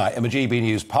 joining me tonight in the GB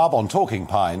News pub on Talking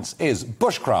Pints is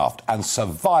bushcraft and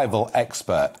survival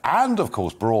expert and, of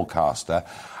course, broadcaster,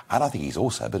 and I think he's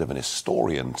also a bit of an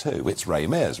historian too. It's Ray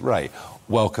Mears. Ray,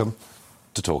 welcome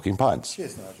to Talking Pints.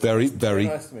 Cheers, Nigel. Very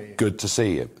nice to meet you. Good to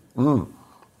see you. No,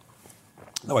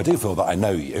 I do feel that I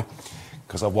know you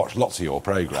because I've watched lots of your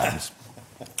programmes.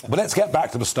 But let's get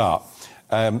back to the start.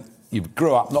 You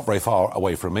grew up not very far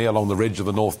away from me along the ridge of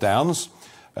the North Downs.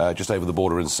 Just over the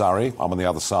border in Surrey. I'm on the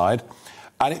other side.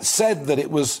 And it said that you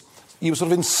were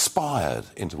sort of inspired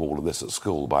into all of this at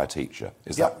school by a teacher.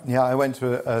 Is that? Yeah, I went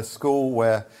to a school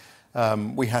where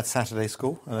we had Saturday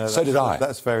school. So did I.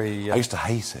 That's very... I used to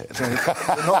hate it. You're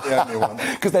not the only one.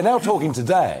 Because they're now talking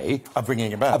today...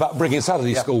 bringing it back. About bringing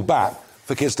Saturday school back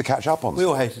for kids to catch up on. We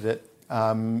all hated it.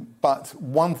 But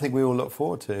one thing we all look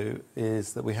forward to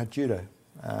is that we had judo.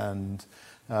 And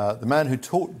the man who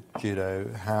taught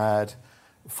judo had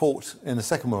fought in the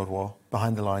Second World War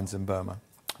behind the lines in Burma.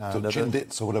 So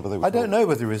Chindits or whatever they were called? I don't know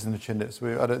whether he was in the Chindits.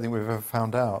 I don't think we've ever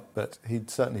found out, but he'd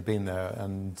certainly been there.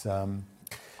 And,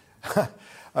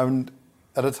 and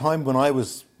at a time when I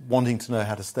was wanting to know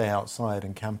how to stay outside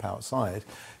and camp outside,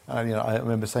 I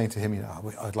remember saying to him,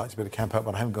 I'd like to be able to camp out,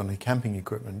 but I haven't got any camping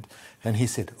equipment. And he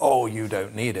said, "Oh, you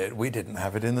don't need it. We didn't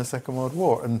have it in the Second World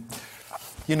War." And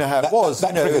you know how it was.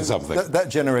 That triggered something. That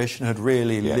generation had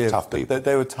really lived. Tough people.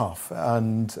 They were tough,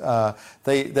 and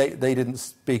they didn't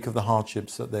speak of the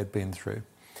hardships that they'd been through.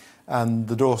 And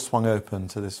the door swung open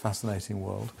to this fascinating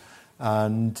world.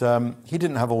 And he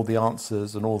didn't have all the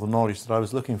answers and all the knowledge that I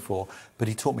was looking for, but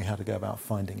he taught me how to go about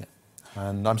finding it.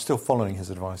 And I'm still following his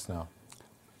advice now.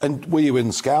 And were you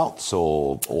in Scouts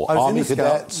or Army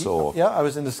Cadets? Yeah, I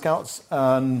was in the Scouts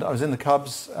and I was in the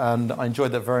Cubs, and I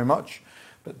enjoyed that very much.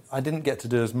 But I didn't get to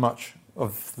do as much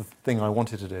of the thing I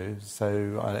wanted to do,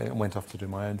 so I went off to do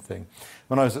my own thing.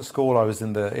 When I was at school, I was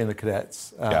in the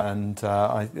Cadets, and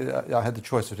I had the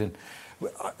choice between.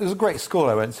 It was a great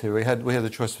school I went to. We had the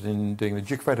choice between doing the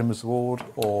Duke of Edinburgh Award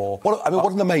or... What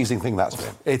an amazing thing that's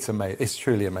been. It's amazing. It's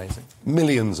truly amazing.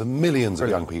 Millions and millions of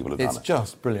young people have done it. It's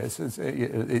just brilliant.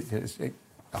 It's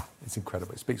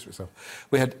incredible. It speaks for itself.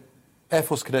 We had Air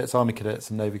Force cadets, Army cadets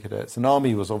and Navy cadets. And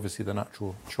Army was obviously the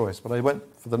natural choice. But I went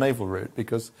for the naval route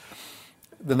because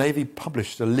the Navy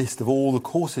published a list of all the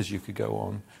courses you could go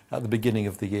on at the beginning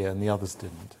of the year, and the others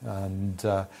didn't.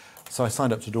 And so I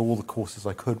signed up to do all the courses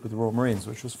I could with the Royal Marines,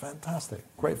 which was fantastic.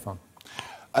 Great fun.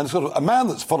 And sort of a man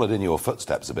that's followed in your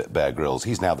footsteps a bit, Bear Grylls,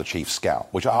 he's now the Chief Scout,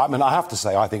 which I have to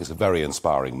say, I think it's a very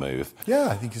inspiring move. Yeah,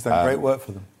 I think he's done great work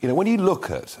for them. You know, when you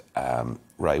look at,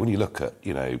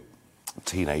 Ray,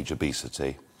 teenage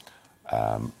obesity,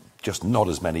 just not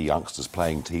as many youngsters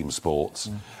playing team sports,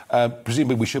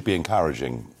 presumably we should be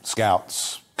encouraging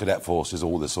Scouts, cadet forces,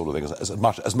 all this sort of thing,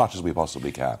 as much as we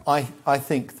possibly can. I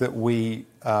think that we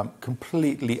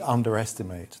completely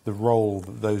underestimate the role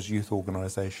that those youth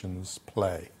organisations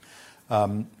play,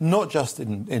 not just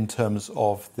in terms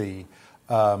of the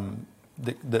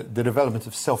development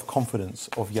of self-confidence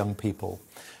of young people,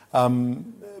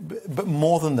 but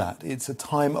more than that, it's a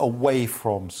time away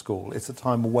from school. It's a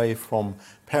time away from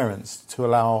parents to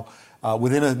allow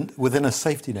within a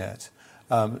safety net.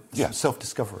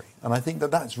 Self-discovery. And I think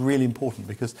that that's really important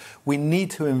because we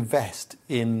need to invest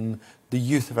in the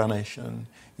youth of our nation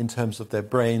in terms of their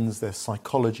brains, their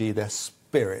psychology, their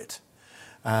spirit.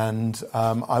 And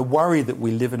I worry that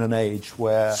we live in an age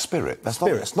where... Spirit?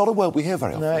 It's not a word we hear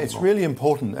very often. No, it's really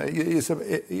important.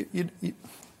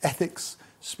 Ethics,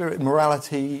 spirit,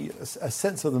 morality, a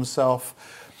sense of themselves.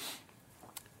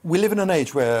 We live in an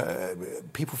age where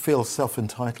people feel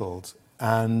self-entitled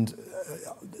and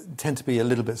tend to be a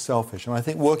little bit selfish. And I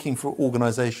think working for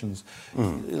organisations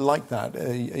like that,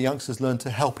 youngsters learn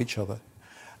to help each other.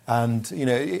 And,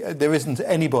 there isn't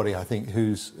anybody, I think,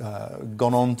 who's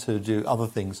gone on to do other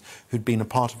things, who'd been a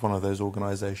part of one of those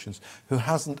organisations, who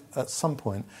hasn't, at some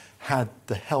point, had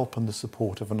the help and the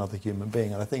support of another human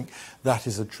being. And I think that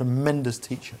is a tremendous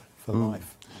teacher for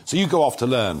life. So you go off to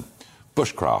learn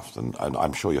bushcraft, and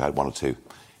I'm sure you had one or two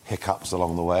hiccups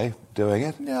along the way doing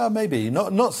it? Yeah, maybe.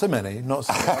 Not so many. Not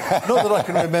that I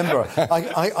can remember.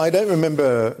 I don't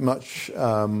remember much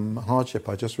hardship.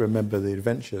 I just remember the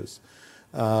adventures.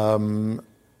 And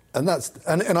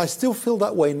I still feel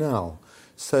that way now.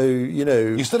 So,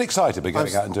 You're still excited about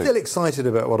getting out and doing it? I'm still excited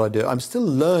about what I do. I'm still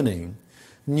learning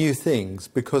new things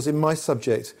because in my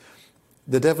subject,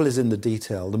 the devil is in the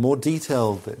detail. The more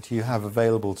detail that you have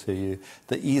available to you,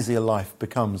 the easier life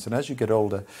becomes. And as you get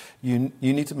older, you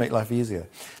need to make life easier.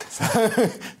 So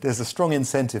there's a strong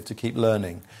incentive to keep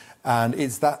learning. And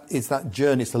it's that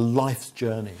journey, it's a life's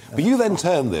journey. But you then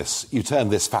turn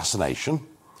this fascination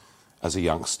as a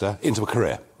youngster into a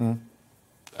career.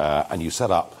 And you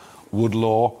set up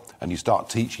Woodlaw and you start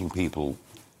teaching people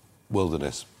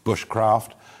wilderness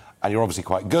bushcraft. And you're obviously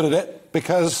quite good at it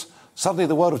because suddenly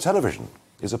the world of television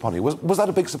is upon you. Was that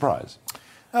a big surprise?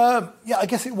 Yeah, I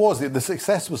guess it was. The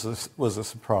success was a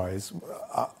surprise.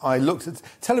 I looked at...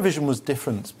 Television was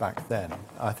different back then.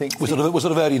 I think... Was sort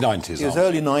of early 90s? It was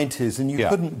early 90s, and you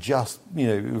couldn't just,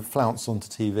 flounce onto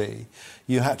TV.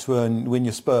 You had to win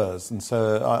your spurs. And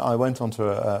so I went onto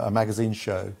a magazine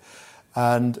show.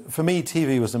 And for me,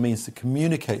 TV was a means to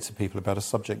communicate to people about a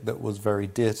subject that was very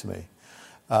dear to me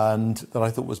and that I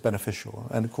thought was beneficial.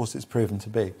 And, of course, it's proven to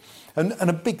be. And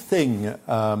a big thing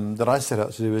that I set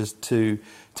out to do is to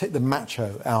take the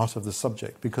macho out of the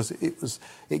subject because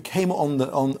it came on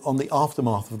the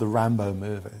aftermath of the Rambo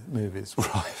movies.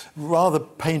 Right. Rather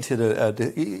painted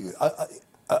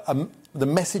the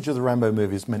message of the Rambo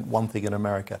movies meant one thing in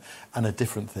America and a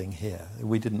different thing here.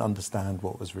 We didn't understand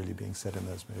what was really being said in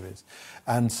those movies.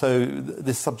 And so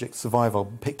this subject,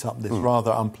 survival, picked up this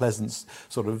rather unpleasant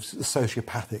sort of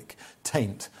sociopathic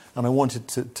taint. And I wanted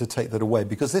to take that away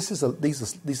because these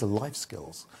are life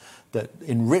skills that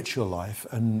enrich your life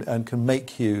and can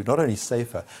make you not only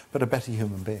safer, but a better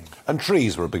human being. And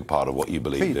trees were a big part of what you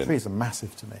believed in. Trees are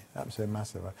massive to me, absolutely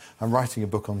massive. I'm writing a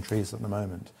book on trees at the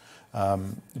moment.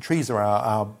 Trees are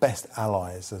our best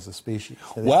allies as a species.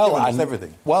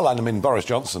 Everything. Well, and I mean, Boris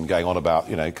Johnson going on about,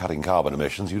 cutting carbon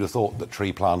emissions, you'd have thought that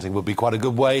tree planting would be quite a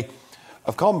good way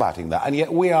of combating that. And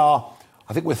yet we are,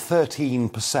 I think we're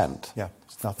 13%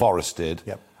 forested,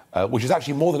 which is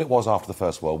actually more than it was after the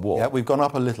First World War. Yeah, we've gone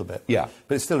up a little bit. Yeah.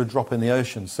 But it's still a drop in the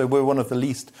ocean. So we're one of the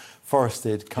least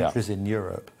forested countries in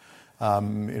Europe.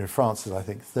 France is, I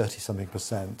think,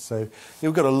 30-something%. So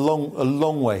you've got a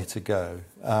long way to go.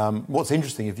 What's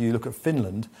interesting, if you look at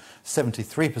Finland,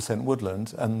 73%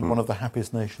 woodland and one of the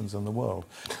happiest nations in the world.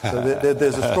 So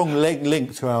there's a strong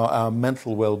link to our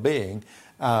mental well-being,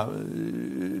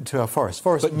 to our forests.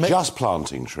 But just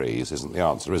planting trees isn't the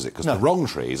answer, is it? Because the wrong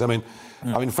trees, I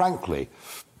mean, frankly,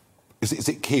 is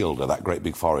it Kielder, that great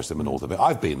big forest in the north of it?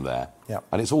 I've been there,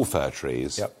 and it's all fir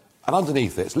trees. Yep. And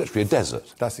underneath it, it's literally a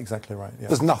desert. That's exactly right. Yeah.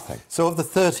 There's nothing. So of the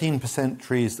 13%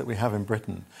 trees that we have in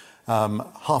Britain,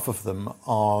 half of them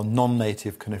are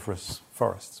non-native coniferous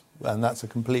forests. And that's a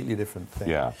completely different thing.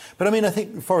 Yeah. But, I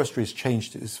think forestry has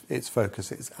changed its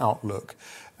focus, its outlook.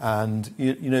 And,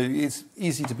 it's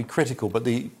easy to be critical, but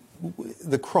the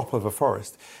crop of a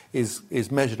forest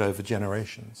is measured over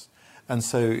generations. And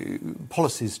so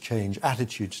policies change,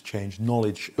 attitudes change,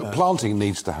 knowledge... But planting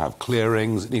needs to have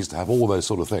clearings, it needs to have all those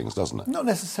sort of things, doesn't it? Not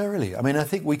necessarily. I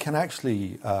think we can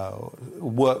actually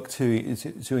work to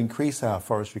increase our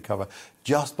forestry cover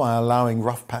just by allowing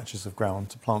rough patches of ground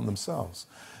to plant themselves.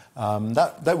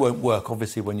 That won't work,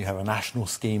 obviously, when you have a national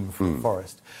scheme for a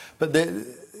forest. But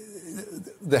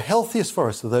the healthiest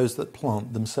forests are those that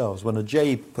plant themselves. When a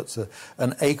jay puts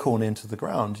an acorn into the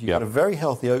ground, you get a very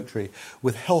healthy oak tree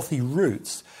with healthy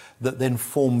roots that then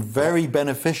form very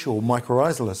beneficial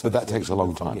mycorrhizal associations. But that takes a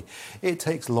long time. It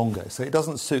takes longer, so it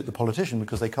doesn't suit the politician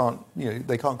because they can't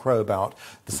crow about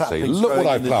the saplings. Look what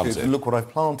I've planted. Look what I've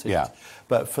planted. Yeah.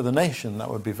 But for the nation, that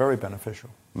would be very beneficial.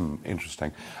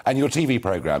 Interesting. And your TV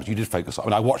programmes, you did focus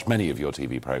on... I watched many of your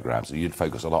TV programmes, and you did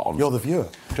focus a lot on... You're the viewer.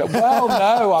 Well,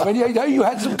 no, you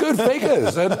had some good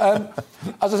figures. And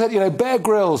as I said, Bear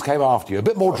Grylls came after you. A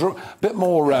bit more...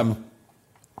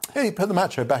 Yeah, he put the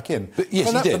macho back in.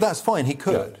 Yes, he did. But that's fine, he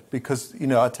could, because,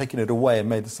 I'd taken it away and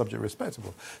made the subject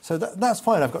respectable. So that's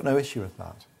fine, I've got no issue with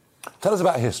that. Tell us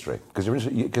about history, because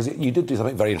you did do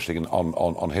something very interesting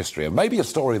on history, and maybe a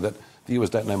story that the viewers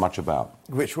don't know much about.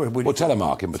 Which one? Well,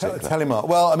 Telemark in particular. Telemark.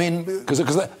 Well, because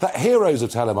that Heroes of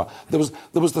Telemark, there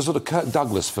was the sort of Kirk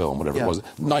Douglas film, whatever it was,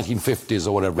 1950s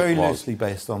or whatever very it was. Very loosely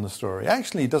based on the story.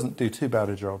 Actually, it doesn't do too bad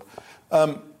a job.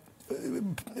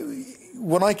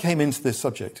 When I came into this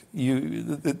subject,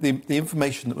 the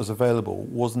information that was available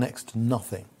was next to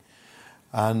nothing.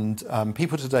 And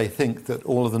people today think that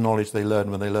all of the knowledge they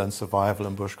learned when they learned survival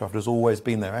and bushcraft has always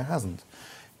been there. It hasn't.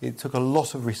 It took a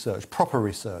lot of research, proper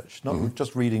research, not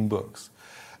just reading books.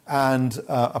 And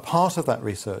a part of that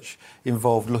research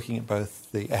involved looking at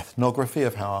both the ethnography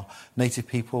of how native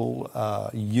people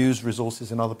use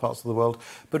resources in other parts of the world,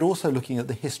 but also looking at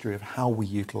the history of how we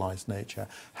utilised nature,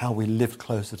 how we lived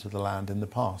closer to the land in the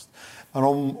past. And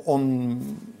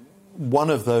on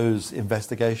one of those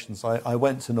investigations, I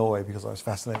went to Norway because I was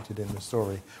fascinated in the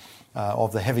story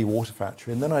of the heavy water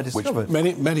factory, and then I discovered...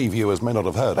 Which many viewers may not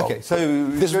have heard of. Okay, so...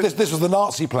 This was the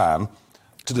Nazi plan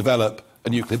to develop a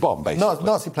nuclear bomb, basically.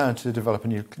 Nazi plan to develop a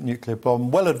nuclear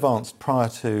bomb, well advanced prior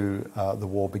to the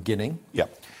war beginning. Yeah.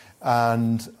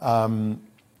 And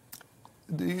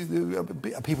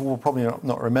people will probably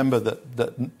not remember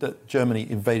that Germany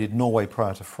invaded Norway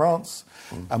prior to France.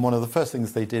 And one of the first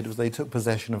things they did was they took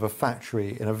possession of a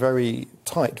factory in a very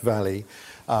tight valley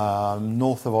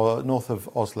north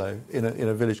of Oslo, in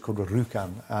a village called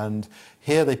Rjukan. And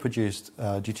here they produced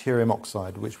deuterium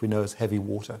oxide, which we know as heavy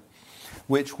water,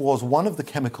 which was one of the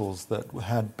chemicals that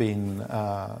had been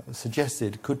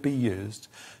suggested could be used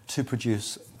to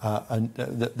produce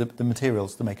the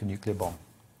materials to make a nuclear bomb.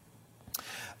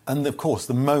 And, of course,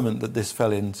 the moment that this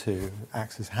fell into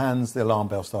Axis hands, the alarm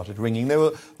bell started ringing. There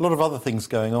were a lot of other things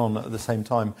going on at the same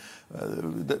time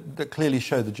that clearly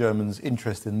showed the Germans'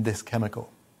 interest in this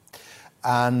chemical.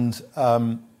 And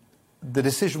the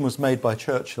decision was made by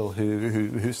Churchill,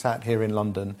 who sat here in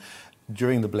London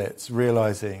during the Blitz,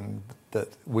 realising that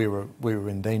we were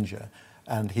in danger.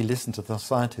 And he listened to the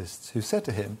scientists who said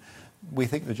to him, "We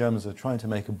think the Germans are trying to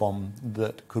make a bomb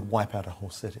that could wipe out a whole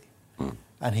city."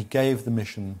 And he gave the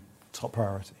mission top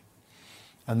priority.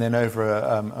 And then over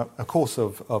a course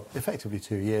of effectively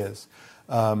 2 years,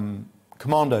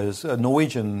 commandos,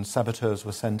 Norwegian saboteurs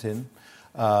were sent in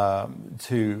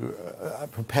to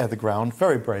prepare the ground.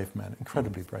 Very brave men,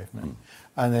 incredibly brave men.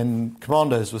 And then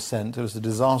commandos were sent. It was a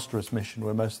disastrous mission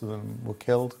where most of them were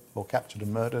killed or captured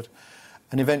and murdered.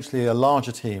 And eventually a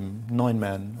larger team, 9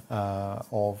 men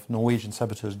of Norwegian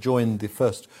saboteurs, joined the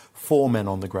first 4 men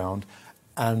on the ground.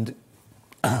 And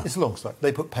it's a long story.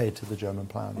 They put paid to the German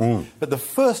plan. But the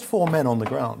first 4 men on the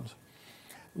ground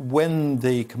when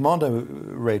the Commando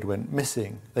raid went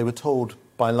missing, they were told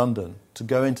by London to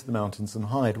go into the mountains and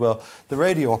hide. Well, the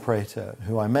radio operator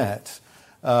who I met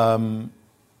turned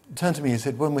to me and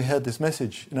said, when we heard this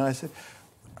message, I said,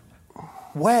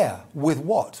 where? With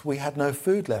what? We had no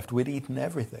food left. We'd eaten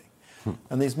everything.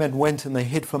 And these men went and they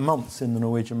hid for months in the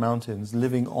Norwegian mountains,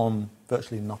 living on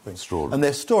virtually nothing. Extraordinary. And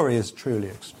their story is truly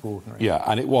extraordinary. Yeah,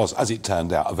 and it was, as it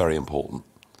turned out, a very important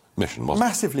mission, wasn't it?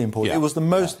 Massively important. Yeah. It was the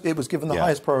most. It was given the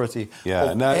highest priority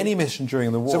of any mission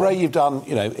during the war. So, Ray, you've done,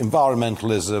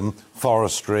 environmentalism,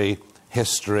 forestry,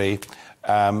 history,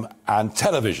 and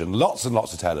television, lots and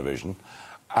lots of television,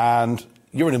 and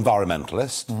you're an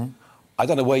environmentalist. Mm-hmm. I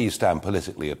don't know where you stand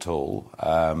politically at all.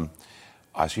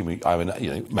 I assume maybe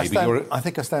I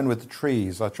think I stand with the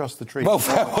trees. I trust the trees. Well,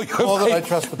 more than I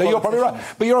trust the politicians. You're probably right.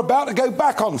 But you're about to go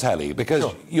back on telly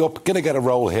because you're going to get a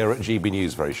role here at GB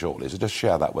News very shortly. So just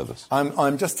share that with us.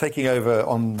 I'm just taking over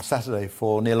on Saturday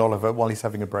for Neil Oliver while he's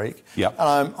having a break. Yep.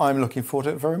 And I'm looking forward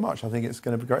to it very much. I think it's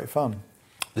going to be great fun.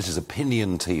 This is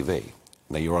Opinion TV.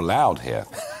 Now, you're allowed here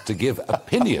to give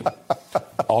opinion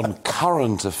on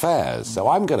current affairs. So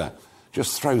I'm going to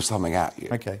just throw something at you.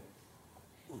 OK.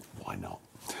 Why not?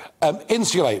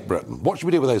 Insulate Britain. What should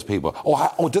we do with those people?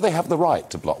 Or do they have the right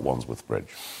to block Wandsworth Bridge?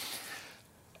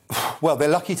 Well, they're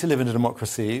lucky to live in a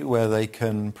democracy where they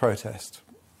can protest.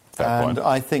 Fair point.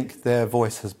 I think their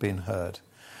voice has been heard.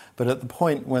 But at the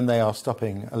point when they are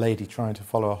stopping a lady trying to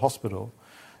follow a hospital,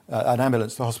 an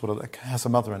ambulance to a hospital that has a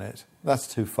mother in it,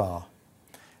 that's too far.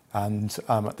 And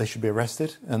they should be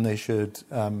arrested and they should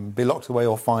be locked away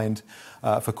or fined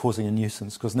for causing a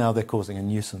nuisance, because now they're causing a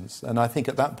nuisance. And I think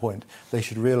at that point they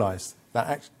should realise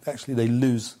that actually they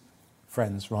lose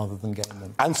friends rather than gain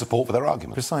them. And support for their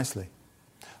argument. Precisely.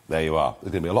 There you are.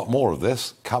 There's going to be a lot more of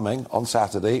this coming on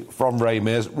Saturday from Ray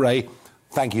Mears. Ray,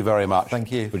 thank you very much.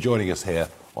 Thank you for joining us here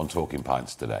on Talking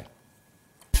Pints today.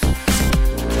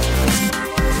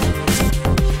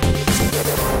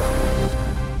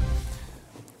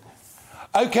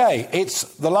 OK, it's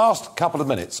the last couple of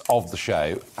minutes of the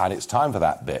show, and it's time for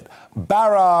that bit.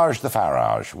 Barrage the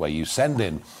Farage, where you send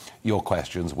in your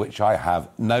questions, which I have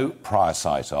no prior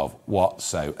sight of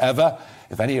whatsoever.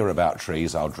 If any are about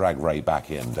trees, I'll drag Ray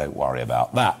back in. Don't worry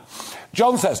about that.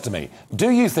 John says to me, do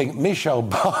you think Michel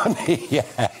Barnier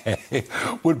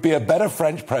would be a better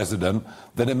French president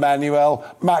than Emmanuel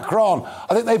Macron?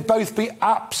 I think they'd both be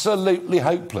absolutely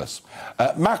hopeless.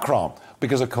 Macron,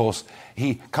 because, of course,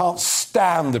 he can't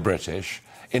stand the British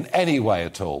in any way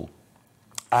at all,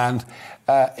 and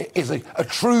is a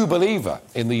true believer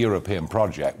in the European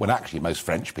project, when actually most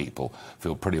French people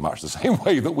feel pretty much the same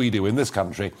way that we do in this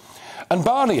country. And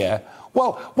Barnier,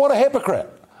 well, what a hypocrite.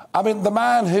 I mean, the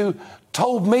man who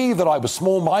told me that I was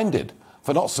small-minded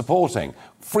for not supporting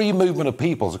free movement of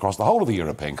peoples across the whole of the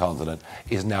European continent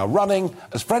is now running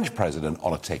as French president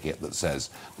on a ticket that says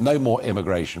no more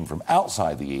immigration from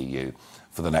outside the EU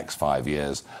for the next 5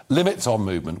 years, limits on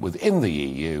movement within the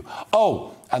EU.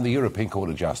 Oh, and the European Court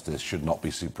of Justice should not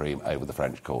be supreme over the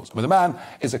French courts. I mean, the man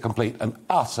is a complete and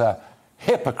utter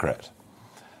hypocrite.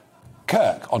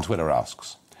 Kirk on Twitter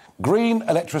asks, green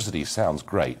electricity sounds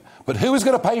great, but who is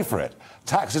going to pay for it?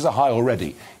 Taxes are high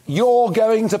already. You're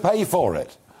going to pay for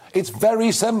it. It's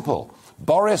very simple.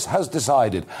 Boris has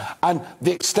decided. And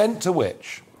the extent to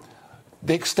which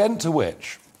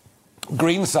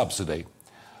green subsidy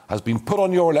has been put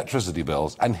on your electricity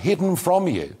bills and hidden from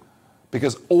you,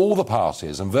 because all the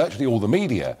parties and virtually all the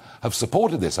media have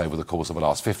supported this over the course of the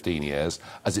last 15 years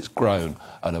as it's grown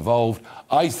and evolved,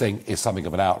 I think is something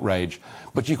of an outrage.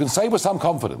 But you can say with some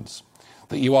confidence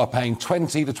that you are paying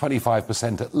 20 to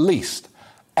 25% at least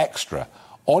extra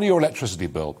on your electricity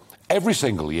bill every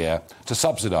single year to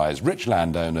subsidise rich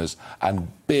landowners and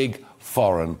big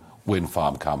foreign wind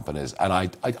farm companies. And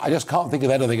I just can't think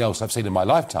of anything else I've seen in my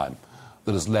lifetime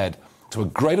that has led to a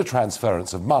greater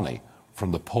transference of money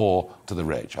from the poor to the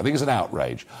rich. I think it's an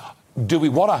outrage. Do we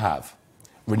want to have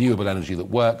renewable energy that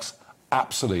works?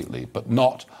 Absolutely, but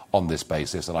not on this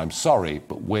basis. And I'm sorry,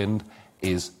 but wind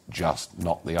is just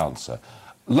not the answer.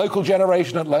 Local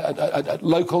generation at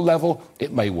local level,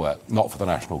 it may work, not for the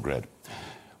national grid.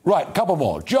 Right, a couple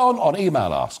more. John on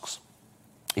email asks,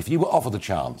 if you were offered the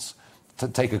chance to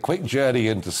take a quick journey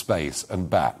into space and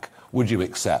back, would you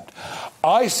accept?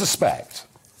 I suspect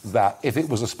that if it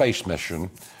was a space mission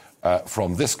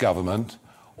from this government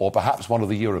or perhaps one of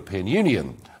the European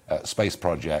Union space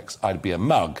projects, I'd be a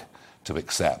mug to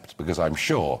accept, because I'm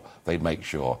sure they'd make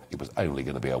sure it was only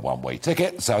going to be a one-way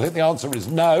ticket. So I think the answer is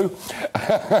no.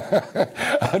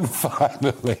 And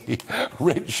finally,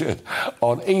 Richard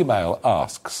on email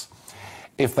asks,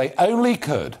 if they only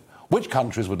could, which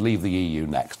countries would leave the EU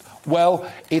next?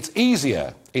 Well, it's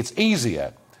easier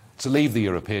to leave the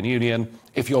European Union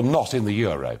if you're not in the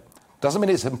euro. Doesn't mean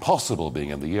it's impossible being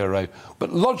in the euro,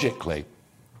 but logically,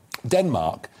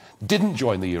 Denmark didn't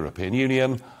join the European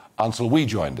Union until we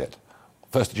joined it,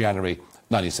 1st of January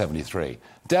 1973.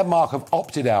 Denmark have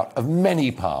opted out of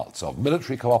many parts of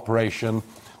military cooperation.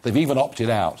 They've even opted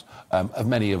out of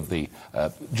many of the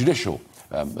judicial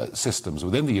systems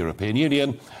within the European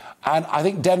Union. And I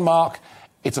think Denmark,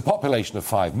 it's a population of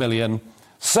 5 million.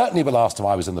 Certainly the last time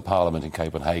I was in the Parliament in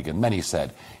Copenhagen, many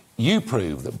said, you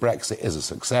prove that Brexit is a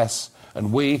success,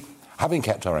 and we, having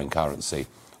kept our own currency,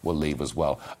 will leave as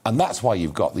well. And that's why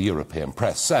you've got the European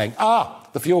press saying,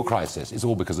 the fuel crisis is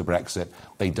all because of Brexit.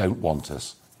 They don't want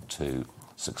us to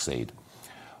succeed.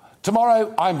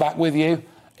 Tomorrow, I'm back with you.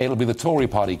 It'll be the Tory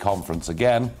party conference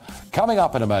again. Coming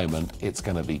up in a moment, it's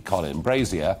going to be Colin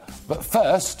Brazier. But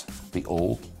first, the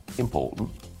all-important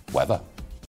weather.